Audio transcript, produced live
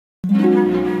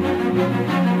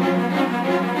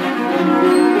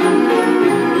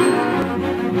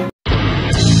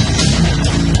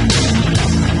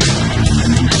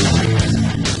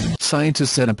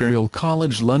Scientists at Imperial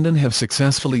College London have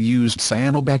successfully used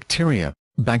cyanobacteria,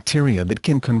 bacteria that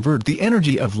can convert the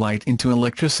energy of light into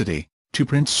electricity, to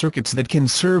print circuits that can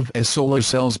serve as solar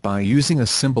cells by using a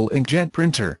simple inkjet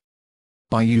printer.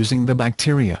 By using the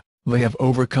bacteria, they have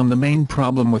overcome the main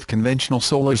problem with conventional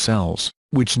solar cells,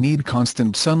 which need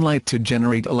constant sunlight to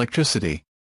generate electricity.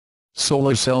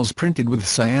 Solar cells printed with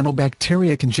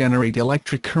cyanobacteria can generate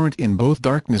electric current in both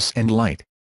darkness and light.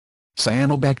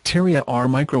 Cyanobacteria are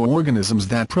microorganisms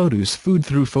that produce food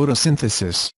through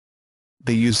photosynthesis.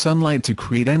 They use sunlight to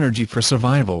create energy for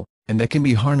survival, and that can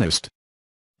be harnessed.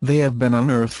 They have been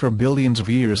on Earth for billions of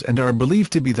years and are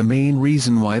believed to be the main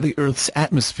reason why the Earth's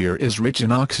atmosphere is rich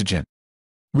in oxygen.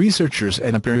 Researchers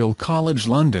at Imperial College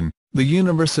London, the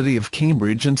University of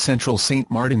Cambridge and Central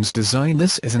St Martin's designed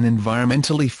this as an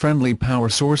environmentally friendly power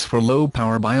source for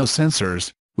low-power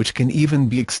biosensors, which can even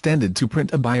be extended to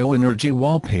print a bioenergy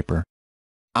wallpaper.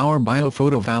 Our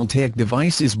biophotovoltaic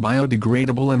device is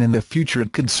biodegradable, and in the future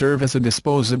it could serve as a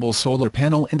disposable solar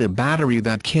panel and a battery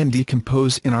that can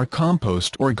decompose in our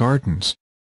compost or gardens.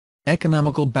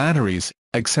 Economical batteries,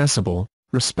 accessible,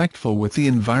 respectful with the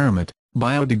environment,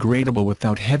 biodegradable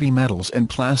without heavy metals and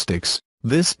plastics,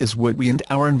 this is what we and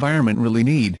our environment really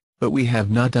need, but we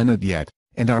have not done it yet,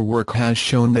 and our work has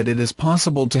shown that it is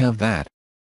possible to have that.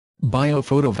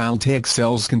 Biophotovoltaic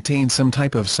cells contain some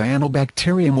type of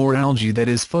cyanobacterium or algae that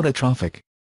is phototrophic.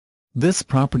 This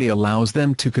property allows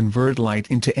them to convert light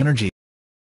into energy.